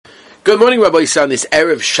Good morning, Rabbi Yisrael. This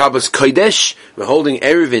Erev Shabbos Kodesh. We're holding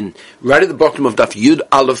Erevin right at the bottom of Daf Yud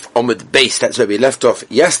Aleph Omid Base. That's where we left off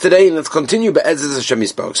yesterday, and let's continue Be'ezus Hashem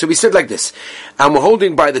Yisparach. So we said like this, and we're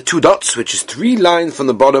holding by the two dots, which is 3 lines from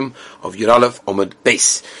the bottom of Yud Aleph Omid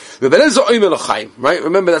Base. Rabbi Elazar Omer L'chaim, right?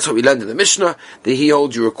 Remember that's what we learned in the Mishnah, that he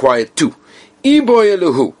holds you require 2. Iboy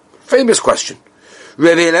Eluhu. Famous question.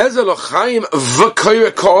 Rabbi Elazar L'chaim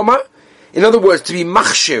v'koyre koma. In other words, to be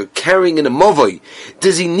machshir, carrying in a movoi,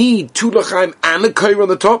 does he need 2 l'chaim and a koyra on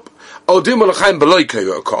the top? Or do l'chaim below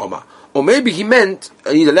koyra or koma? Or maybe he meant,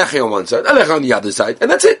 I need a lechi on one side, a lechi on the other side, and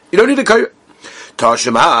that's it. You don't need a koyra.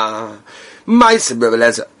 Tashema, Ma'aseh Rebbe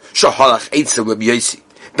Elazar, Shahalach Eitzel Rebbe Yossi,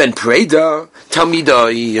 Ben Preda,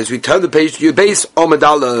 Talmidai, as we turn the page to your base, Omid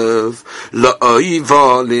Aleph,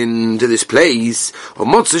 La'oival into this place, or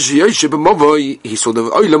Motzah Yoshe b'movoi, he saw the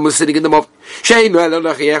Oilam was sitting in the mov. Shein Elo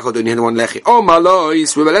Lechi Echad, only had one Lechi. Oh,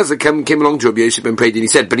 Malois, Rebbe Elazar came along to Rebbe Yoshe ben Preda, and he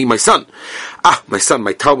said, Bani, my son, my son,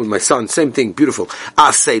 my Talmud, my son, same thing, beautiful.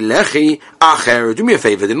 Say Lechi, Acher, do me a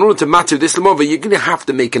favor, in order to matter this Lamova, you're going to have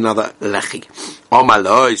to make another Lechi. Oh,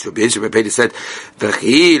 Malois, Rebbe Yoshe ben Preda said,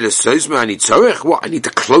 V'chi, L'soizma, I need Tzorech, what, I need to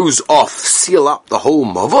close off, seal up the whole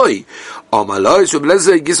Mavoi. Oh, Malois, Rebbe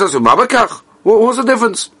Elazar, Gisos, Mabakach. What's the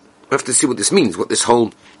difference? We have to see what this means, what this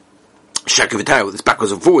whole Shekavitayah, with this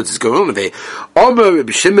backwards and forwards is going on over here. Omer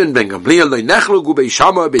Reb Shimon ben Gamliel lo nechlu gubei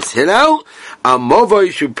Shama b'Etz Hillel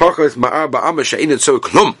amovoi shupachas ma'ar ba'ama she'inat so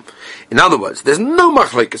klum. In other words, there's no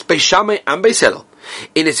machlokes Beis Shammai and Beis Hillel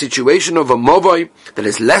in a situation of a movoi that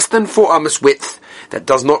is less than 4 amos width, that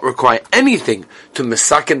does not require anything to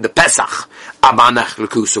mesaken the Pesach.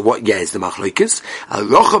 So what is the machlokes?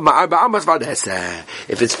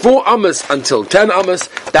 If it's 4 amos until 10 amos,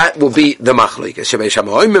 that will be the machlokes.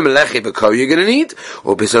 You're going to need,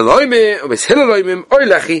 or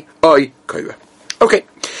okay.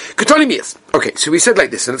 Okay, so we said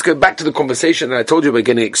like this, and let's go back to the conversation that I told you we're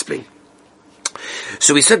going to explain.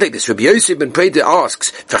 So we said like this, Rabbi Yossi ben Preda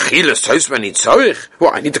asks,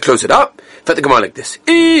 well, I need to close it up. Let the Gemara like this.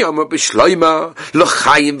 If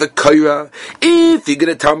you're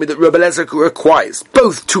going to tell me that Rebbe Elazar requires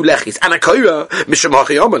both 2 lechis and a koira,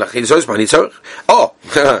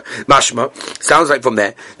 mashma, sounds like from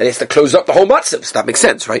there, that he has to close up the whole matzav. So that makes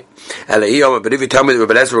sense, right? But if you tell me that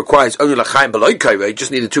Rebbe Elazar requires only lechayim below koira, you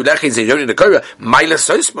just need the 2 lechis and you don't need a koira,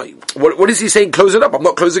 what is he saying, close it up? I'm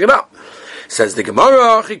not closing it up. Says the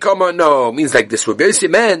Gemara, no, means like this. Rabbi Yossi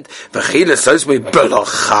meant,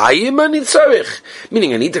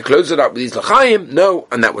 meaning I need to close it up with these l'chaim. No,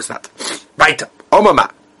 and that was that. Right.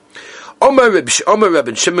 Omama. Omer Reb Shimon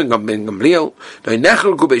ben Gamliel,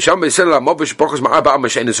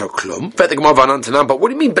 but what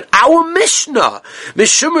do you mean? But our Mishnah,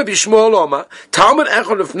 Mishuma b'Shmuel Oma, Talmud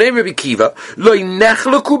Echad Lefnei Rabbi Kiva, lo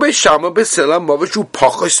nechleku b'Shama b'Sela Movashu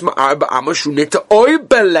Pachos Ma'ar Ba'amashu Nita Oy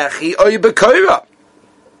Belechi Oy B'Koira.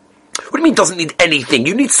 What do you mean doesn't need anything?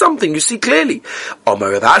 You need something, you see clearly. I'll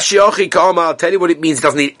tell you what it means, it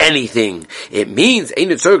doesn't need anything. It means, it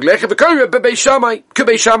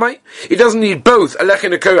doesn't need both, a lech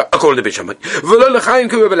and a koira, according to Beis Shammai.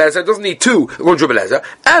 It doesn't need 2, according to Rebbe Elazar.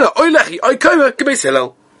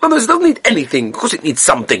 No, it doesn't need anything. Of course it needs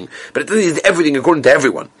something, but it doesn't need everything according to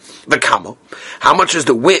everyone. The camel. How much is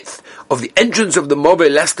the width of the entrance of the mobile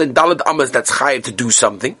less than Dalad Amas that's chayav to do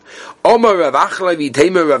something? Ad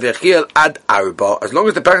arba. As long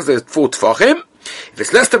as the person is 4 tfachim, if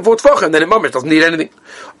it's less than 4 tfachim, then it doesn't need anything.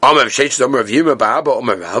 That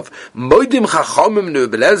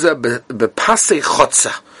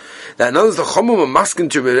in other words, the Chomim are masking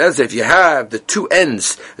to realize if you have the 2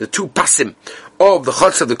 ends, the 2 pasim of the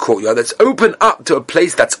chutz of the courtyard that's open up to a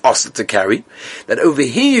place that's also to carry, that over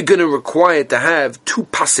here you're going to require to have 2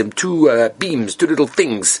 pasim, 2 beams, 2 little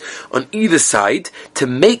things on either side to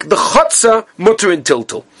make the chutzah mutter and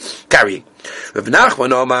tiltal, carrying.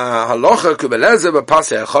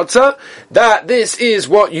 That this is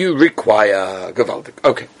what you require.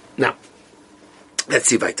 Okay, now, let's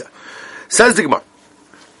see weiter. Says the Gemara.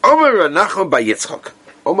 Omar Rav Nachman bar Yitzchak.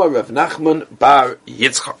 Omar Rav Nachman bar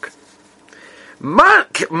Yitzchak. Man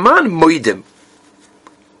moidim.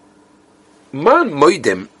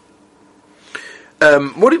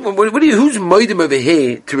 Who's moidim over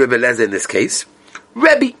here to Rebbe Elazar in this case?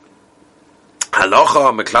 Rebbe.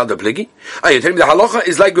 Halacha meklada pligi. Are you telling me the halacha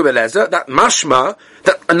is like Rebbe Elazar, that mashma,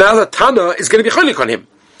 that another Tana is going to be cholik on him?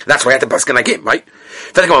 That's why I had to paskin like him, right?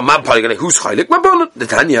 Who's chaylik? The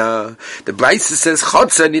Tanya. The Brisa says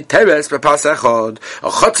chotza niteres b'pasachod. A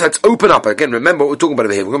chotza, it's open up. Again, remember what we're talking about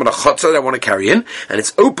over here. We're talking about a chotza that I want to carry in, and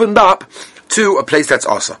it's opened up to a place that's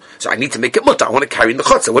asa. So I need to make it mutter. I want to carry in the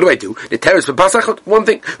chotzer. What do? The teres b'pasachot. One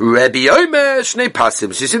thing. Rebbe Omer shnei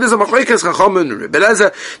pasim. So you see, there's a machlekes chachamim Rebbe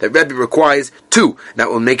Elazar that Rebbe requires 2. That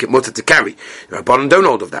will make it mutter to carry. Rabbanan don't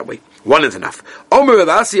hold of that way. 1 is enough. Omer Rav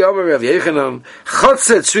Asi, Omer Rav Yechanan,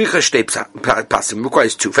 chotzer tzricha shtei pasim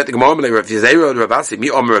requires 2. Fet Gemara Rav Yezerah Rav Asi, me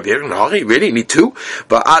Omer Rav Yechanan. Really, need 2?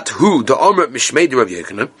 But at who the Omer mishmei Rav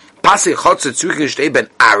Yechanan pasik chotzer tzricha shtei ben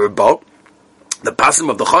arba. The pasim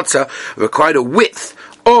of the chotzer required a width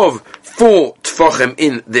of 4 tfachim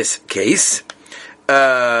in this case.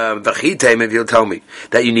 V'chitem, if you'll tell me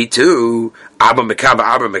that you need to abba mekad,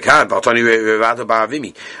 v'atani revata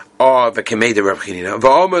ba'avimi, or v'kemei Rav Chanina,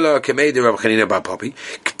 v'omela kemei Rav Chanina ba'papi,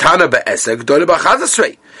 ktana ba'esek, g'dola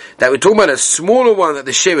ba'chazasrei. That we're talking about a smaller one that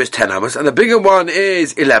the share is 10 amas, and the bigger one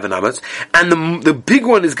is 11 amas, and the big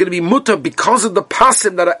one is going to be mutter because of the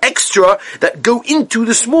pasim that are extra that go into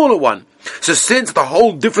the smaller one. So since the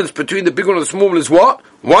whole difference between the big one and the small one is what?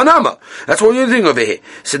 1 amma. That's what you're doing over here.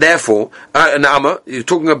 So therefore, an amma, you're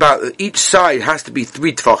talking about each side has to be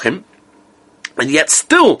 3 tfachim, and yet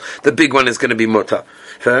still the big one is going to be mutter.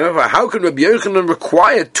 So how can Rabbi Yochanan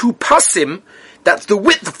require 2 pasim? That's the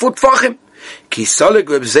width of 4 tfachim. Kisalig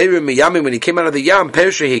Reb Zera Miyamim, when he came out of the Yam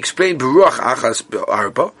Persha, he explained Baruch Achas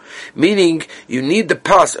Arba, meaning you need the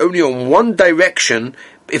pass only on one direction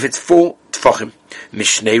if it's 4 tfachim.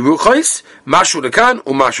 Mishnei Ruchais, Mashu Lekan,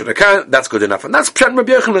 Umashu Lekan, that's good enough. And that's Pshat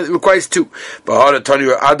Rabbi Yochanan, it requires 2. Bahara Tani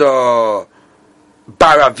Ada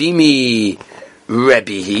Baravimi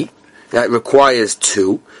Rebihi, that requires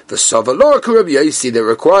 2. The Savalor Rabbi Yosi, that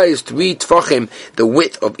requires 3 tfachim, the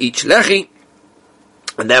width of each lechi.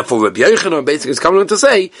 And therefore, Rabbi Yochanan basically is coming on to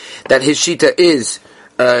say that his shita is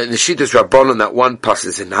the shita is Rabbanon, that 1 pass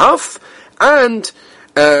is enough, and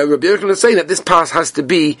Rabbi Yochanan is saying that this pass has to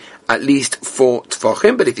be at least 4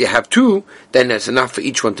 tfachim. But if you have 2, then that's enough for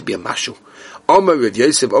each one to be a mashu. Omer Rav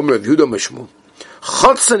Yosef, Omer Rav Yehuda Mishmul.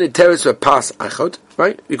 Chotzer niteres a pass achod.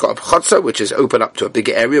 Right, you've got a chotzer which is open up to a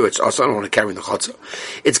bigger area, which also I don't want to carry in the chotzer.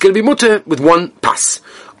 It's going to be mutter with 1 pass.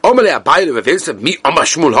 What? 1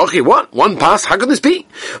 pass? How can this be?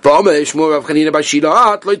 Don't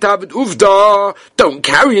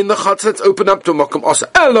carry in the chutz that's open up to makom osa.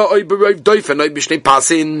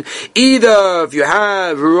 Either if you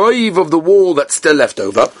have roiv of the wall that's still left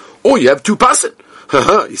over, or you have 2 passin.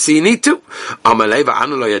 You see, you need to. I don't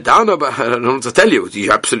know what to tell you.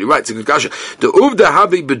 You're absolutely right. It's a good kasha. The uvda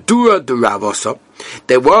havi bedura de ravosa.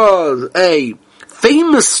 There was a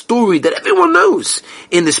famous story that everyone knows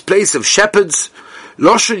in this place of shepherds.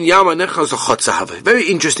 Loshen Yam Anichnas Chatzahava. Very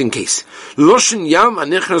interesting case. Loshen Yam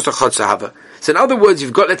Anichnas Chatzahava. So in other words,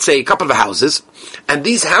 you've got, let's say, a couple of houses, and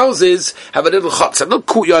these houses have a little chotzer, a little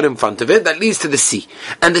courtyard in front of it that leads to the sea.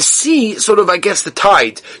 And the sea, sort of, I guess, the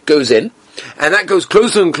tide goes in, and that goes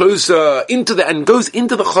closer and closer and goes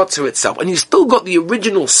into the chotzer itself. And you've still got the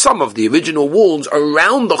original, some of the original walls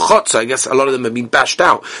around the chotzer. I guess a lot of them have been bashed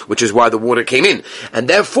out, which is why the water came in. And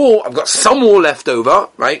therefore, I've got some wall left over,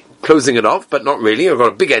 right? Closing it off, but not really. I've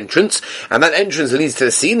got a big entrance, and that entrance leads to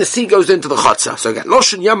the sea, and the sea goes into the chotzer. So again,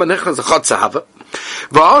 Loshen Yam Anichnas Chatzah Hava.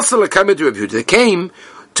 V'asal HaKamed Reb Yehuda. They came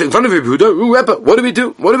to in front of Reb Yehuda. Rebbe, what do we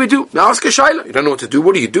do? What do we do? You ask a shayla. You don't know what to do.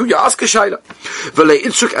 What do? You ask a shayla. V'lei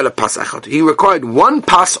itzruk ela pas echad. He required 1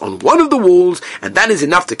 pass on one of the walls, and that is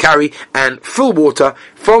enough to carry and fill water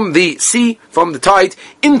from the sea, from the tide,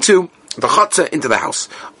 into the chotzer, into the house.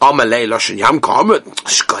 Amalei Loshen Yam Kamet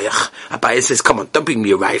Shkoyach. Abaye says, come on, don't bring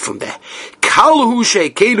me away from there. Kalhu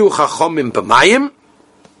sheikelu chachomim b'mayim.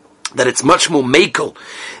 That it's much more makel,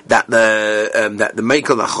 that the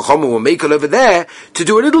makel, the chachomim will makel over there to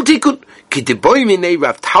do a little tikkun. Kidiboy minei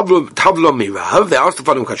rav tavlo mirav. They asked the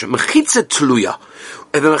following question: mechitza tluya.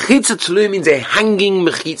 The mechitza tluya means a hanging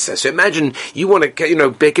mechitza. So imagine you want to,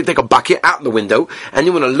 take a bucket out the window and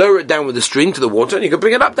you want to lower it down with a string to the water, and you can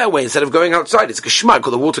bring it up that way instead of going outside. It's geschmack,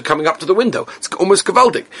 or the water coming up to the window. It's almost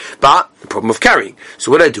gavaldik. But the problem of carrying.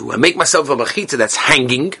 So what do? I make myself a mechitza that's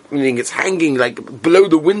hanging, meaning it's hanging like below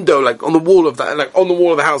the window, like on the wall of the, like on the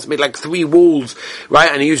wall of the house. Made like 3 walls,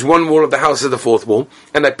 right? And I use 1 wall of the house as the 4th wall,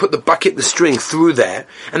 and I put the bucket, the string through there,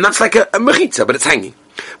 and that's like a mechitza, but it's hanging.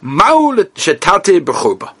 Can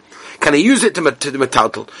I use it to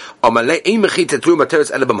metaltal?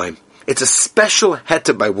 It's a special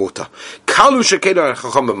heter by water.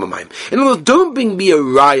 In other words, don't bring me a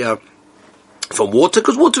raya from water,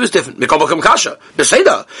 because water is different. Kasha.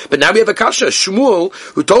 But now we have a kasha. Shmuel,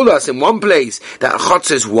 who told us in one place that a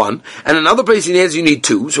chotzer is one, and another place in here you need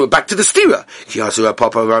two, so we're back to the stira. Kiyasu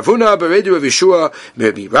Papa Ravuna, Beredu of Yeshua,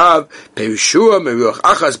 Merbi Rav, Perishua, Meruach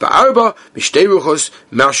Achas Ba'arba, Mishteruchos,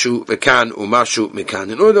 Mashu Mekan, Umashu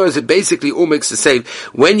Mekan. In other words, it basically all makes the same.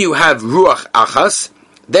 When you have Ruach Achas,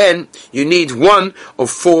 then you need one of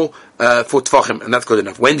four tfachim, and that's good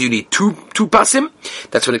enough. When do you need two pasim?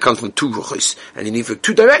 That's when it comes from two ruchos, and you need for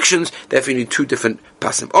two directions. Therefore, you need two different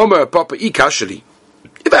pasim. Omer papa I kashali.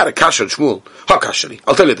 If I had a kasha, Shmuel, ha kashali.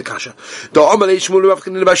 I'll tell you the kasha. The Omer Shmuel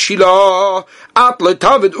Ravkin Bashila at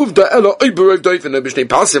letavid uvda elo iberov doifen b'shnei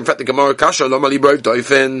pasim. Fat the Gemara kasha lo mali berov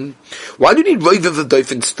doifen. Why do you need rov of the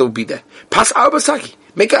doifen still be there? Pass arba saki.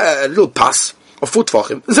 Make a little pass of four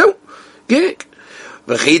tfachim. So, gig.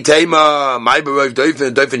 It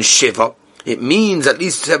means at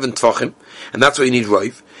least 7 tfachim, and that's why you need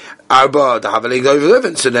rov. Arba to have a leg over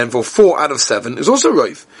 11. So then, for 4 out of 7 is also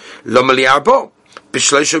rov. Lomali arba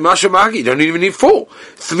b'shleisha mashamagi. You don't even need 4.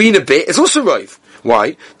 3 and a bit is also rov.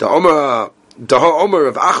 Why? The Omer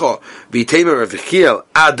of Acha v'Tamer of Yechiel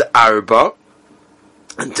ad arba.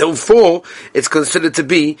 Until 4, it's considered to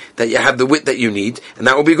be that you have the width that you need, and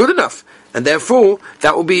that will be good enough. And therefore,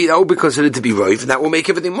 that will be considered to be rov, and that will make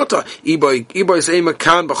everything mutter. Either you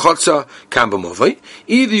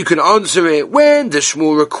can answer it when the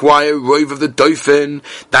Shmuel require rov of the doifen,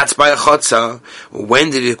 that's by a chotza.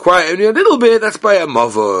 When did it require only a little bit, that's by a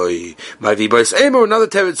mavoi. My v'ibos ema, another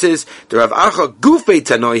teretz says the Rav Acha gufei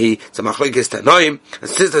tanoihi, it's a machlokes tanoim, and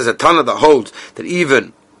since there's a tana that holds that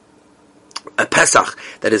even a Pesach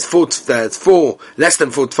that is less than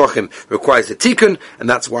 4 tfachim requires a tikkun, and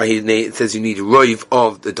that's why it says you need a rov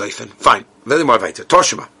of the doifen. Fine. Very more weiter.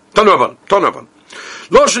 Toshima. Tonavan.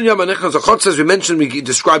 Loshen Yamanechas Achot says we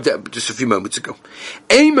described it just a few moments ago.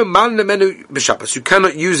 You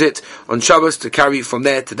cannot use it on Shabbos to carry from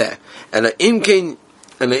there to there. And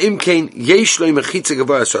unless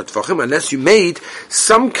you made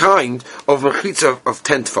some kind of mechitza of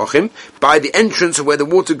 10 tfachim by the entrance of where the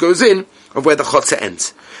water goes in, of where the chotzer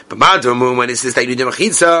ends. But when it says that you need a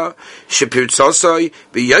mechitza,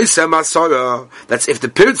 that's if the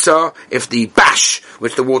pirza, if the bash,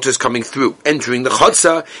 which the water is coming through, entering the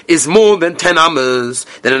chotzer, is more than 10 amas,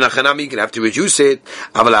 then in a chanami you can have to reduce it.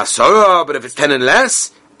 But if it's 10 and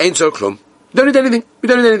less, ain't so klum. We don't need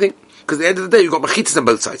anything. Because at the end of the day, you've got machitzas on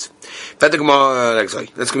both sides. That's going to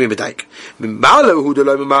be a medaik.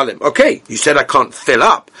 Okay, you said I can't fill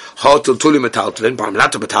up. But I'm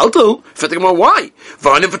allowed to metaltel. Why?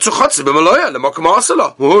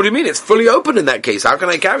 What do you mean? It's fully open in that case. How can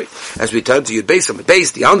I carry? As we turn to Yud Beis Amud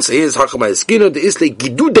Beis, the answer is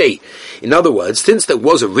in other words, since there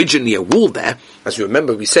was originally a wall there, as you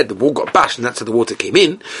remember, we said the wall got bashed and that's how the water came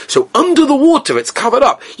in. So under the water, it's covered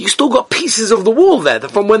up. You still got pieces of the wall there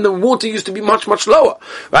from when the water used to be much, much lower.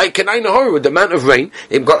 Right? With the amount of rain,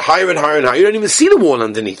 it got higher and higher and higher. You don't even see the wall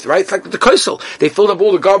underneath, right? It's like the coastal. They filled up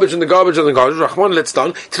all the garbage and the garbage and the garbage. Rahman let's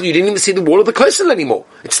done till you didn't even see the wall of the coastal anymore.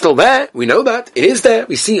 It's still there. We know that. It is there.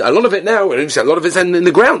 We see a lot of it now. And a lot of it's in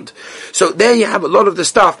the ground. So there you have a lot of the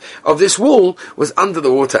stuff of this wall was under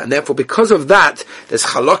the water. And therefore, because of that, there's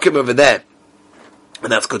halakim over there.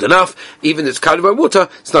 And that's good enough. Even if it's covered by water,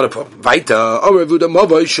 it's not a problem. If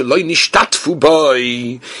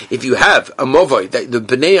you have a movoi, that the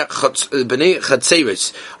bnei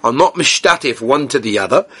chatzeres are not mishtatif one to the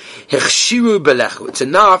other, it's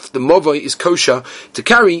enough, the movoi is kosher to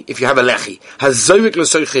carry if you have a lechi. A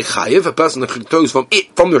person that throws from the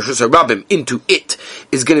Rosh Hashanah into it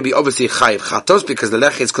is going to be obviously chayiv chatos, because the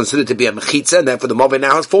lechi is considered to be a mechitza, and therefore the movoi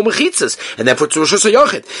now has 4 mechitzas, and therefore it's Rosh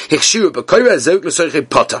Hashanah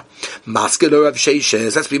Potter. Maskelo Rav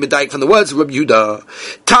Sheishes. Let's be medayik from the words of Rabbi Yehuda.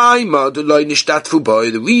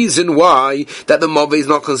 The reason why that the move is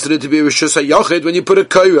not considered to be a Rishus HaYachid when you put a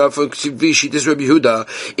koira for Shittas Rabbi Yehuda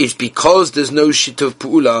is because there's no shit of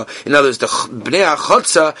pu'ula. In other words, the Bnei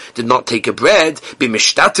HaChotza did not take a bread, be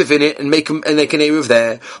mishtatif in it, and make an eruv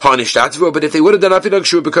there. But if they would have done Afidag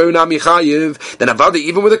Shur B'Koira Nami Chayiv, then Avada,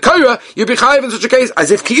 even with a koira, you'd be Chayiv in such a case,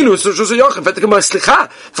 as if Kilu is Rishus HaYachid.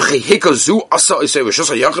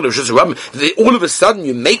 All of a sudden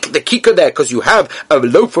you make the kikar there because you have a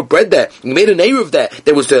loaf of bread there. You made an eruv there.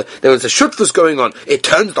 There was a shutfus going on. It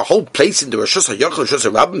turns the whole place into a Rosh Hashanah, Rosh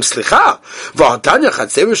Hashanah, slicha. V'adanya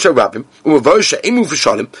chatzer Rosh Hashanah, u'avosh emu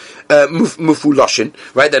v'shalim mufuloshin.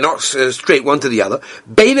 Right, they're not straight one to the other.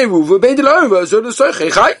 Bein eruv bein de'la'eruv zon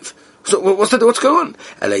soichei chayv. So what's going on?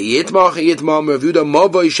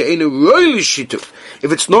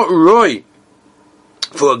 If it's not roy,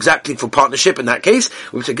 for partnership in that case,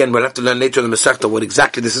 which again we'll have to learn later in the Masechta what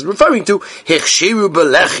exactly this is referring to. Hichshiru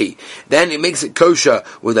b'lechi, then it makes it kosher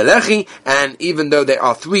with a lechi, and even though there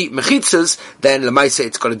are 3 mechitzas, then l'maaseh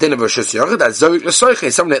it's got a din of Rishus Yochid. That's zorik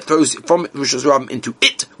l'soiche, someone that throws from Rishus Rabim into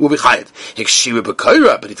it will be chayav. Hichshiru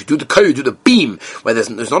b'koira, but if you do the koira, do the beam where there's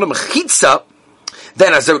not a mechitza,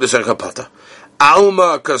 then as zorik l'soiche pata.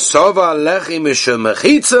 Alma kasova lechi mishum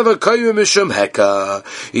mechitza v'koyu mishum heka.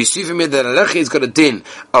 You see from me that a lechi has got a din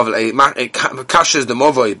of kashes the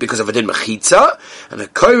movoi because of a din mechitza, and a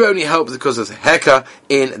koyu only helps because of heka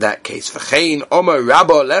in that case. V'chein omer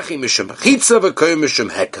rabba lechi mishum mechitza v'koyu mishum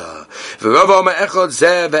heka. V'rava omer echad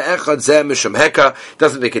zeh ve'echad zeh mishum heka.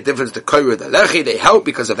 Doesn't make a difference. The koyu the lechi they help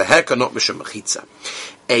because of a heka, not mishum mechitza.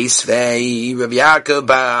 Eisvei Rav Yaakov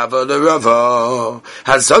Bava the Rava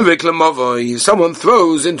Hazovik lemovoi. Someone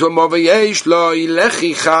throws into a movoi yesh lo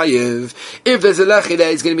lechi chayiv. If there's a lechi there,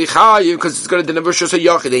 it's going to be chayiv because it's going to deliver shus a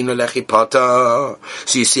yochid ain't no lechi pata.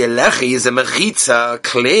 So you see, a lechi is a mechitza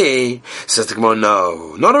clay. Says the Gemara,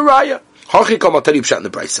 no, not a raya. Hachi come, I'll tell you pshat in the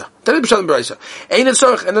brisa. Ain't a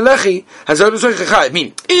sorch, and a lechi has a sorch chayiv. I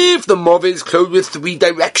mean, if the mov is clothed with 3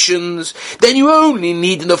 directions, then you only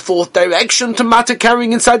need in the 4th direction to matter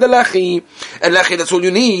carrying inside the lechi. And lechi, that's all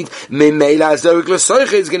you need. Memela zorich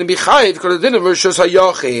l'soich is going to be chayiv because it didn't rishus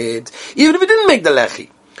hayochid, even if it didn't make the lechi.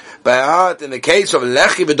 But in the case of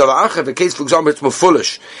lechi v'davach, the case, for example, it's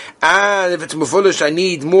mufulish, and if it's mufulish, I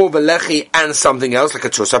need more of a lechi and something else, like a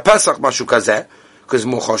tzusa pesach, mashu kazeh, because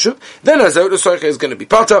more choshev, then as the soicha is going to be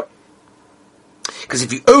pata. Because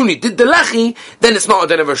if you only did the lechi, then it's not a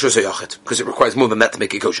den of Rishus HaYachid, because it requires more than that to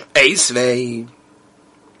make it kosher. Eisvei.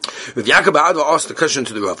 With Yaakov Ba'adva asked the question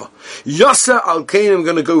to the Rava. Yasa al-Kain, I'm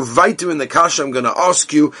going to go weiter in the kasha, I'm going to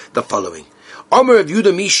ask you the following. Someone that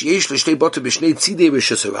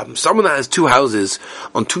has 2 houses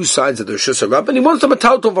on 2 sides of the Rishus HaRabim, and he wants them a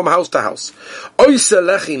tautum from house to house. He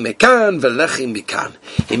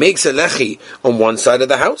makes a lechi on one side of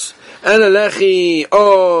the house, and a lechi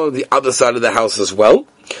on the other side of the house as well.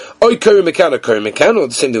 Or the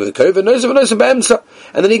same thing with the curve, and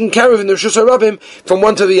then he can carry from the Rishus HaRabim from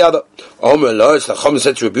one to the other.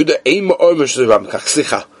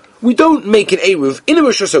 We don't make an Eruv in a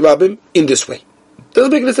Rishus HaRabim in this way.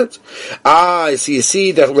 Doesn't make any sense. You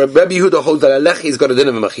see that Rabbi Yehuda holds that a lechi has got a din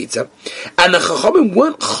of a mechitza, and the Chachamim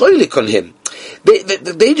weren't cholik on him.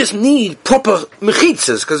 They just need proper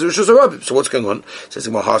mechitzas because Rishus HaRabim. So what's going on? Says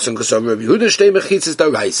Rabbi Yehuda shtei mechitzas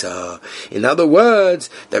daraisa. In other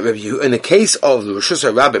words, that Rabbi Yehuda, in the case of the Rishus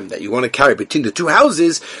HaRabim that you want to carry between the 2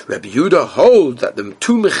 houses, Rabbi Yehuda holds that the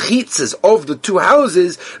 2 mechitzas of the 2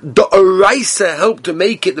 houses, the araisa help to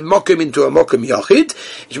make it the mokim into a mokim yachid,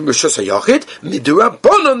 Rishus HaYachid.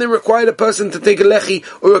 Midurabanan, they required a person to take a lechi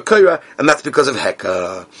or a koira, and that's because of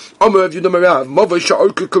heka.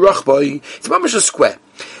 It's mamash a square.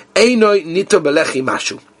 Einoi nito belechi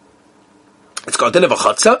mashu. It's got a din of a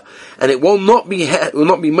chatzah, and it will not be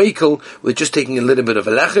makel with just taking a little bit of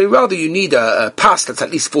a lechi. Rather, you need a pass that's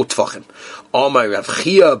at least 4 tefachim. Amar Rav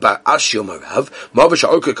Chia bar Ashi Amar Rav Mavash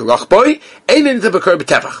Orka Karach Boy Ein Nita Bakar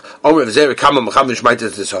B'Tefach. Amar Rav Zera Kama Mechamim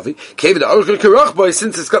Shmaitas Desavi Kevin the Orka Karach Boy,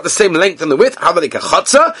 since it's got the same length and the width, how about like a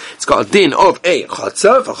chatzah? It's got a din of a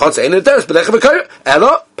chatzah. For chatzah ain't a teres, but lecha b'kar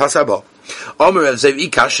ela pasabo. Amar Rav Zevi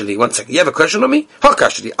Kashali. 1 second, you have a question on me? Ha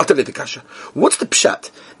Kashali, I'll tell you the kasha. What's the pshat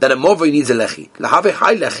that a movoi needs a lechi? Lahave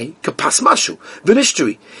high lechi kapas mashu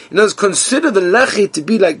v'nishturi. In other words, consider the lechi to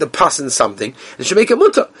be like the pas in something, and should make a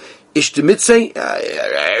mutter. Ish the mitzay,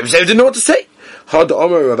 Rav didn't know what to say. Had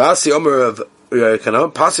Omer Rav Asi Omer of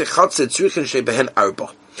Pasik Chatzah Tzrichen Shebehen Arba.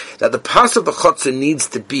 That the pas of the chatzah needs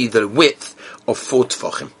to be the width of 4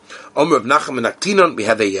 tefachim. Omer of Nachum and Aktinon, we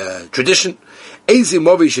have a tradition. What is the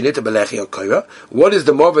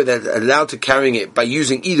mover that's allowed to carrying it by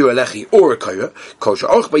using either a lechi or a koira?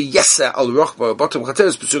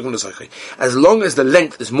 As long as the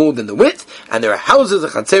length is more than the width, and there are houses, the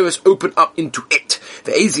chatzeros open up into it.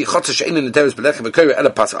 If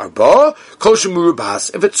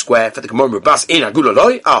it's square, for the gemara murubas in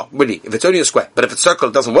aguloloi, really, if it's only a square, but if it's circle,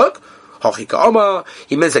 it doesn't work.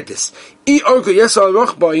 He means like this. If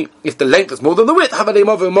the length is more than the width,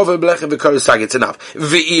 it's enough.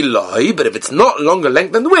 But if it's not longer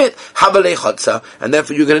length than the width, and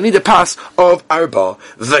therefore you're going to need a pass of arba.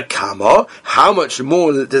 How much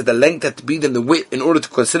more does the length have to be than the width in order to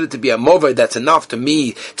consider it to be a mover that's enough to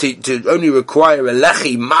me to only require a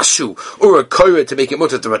lechi mashu or a koira to make it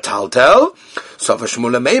mutter to a taltel? So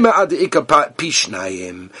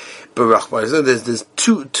there's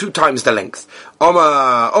two times the length.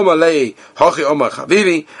 Oma lei hachi oma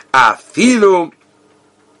chavivi afilu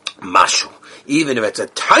mashu. even if it's a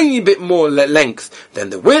tiny bit more length than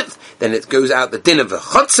the width, then it goes out the din of a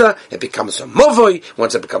chotza, it becomes a movoi.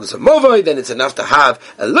 Once it becomes a movoi, then it's enough to have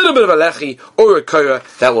a little bit of a lechi or a koira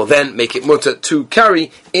that will then make it mutter to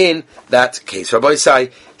carry in that case. Rabbi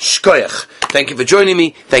Isai, shkoyach. Thank you for joining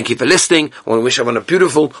me. Thank you for listening. I want to wish everyone a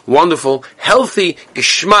beautiful, wonderful, healthy,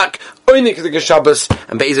 geschmack, oinik Shabbos,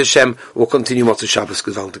 and Be'ez Hashem will continue Motzei Shabbos.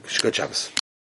 Good Shabbos.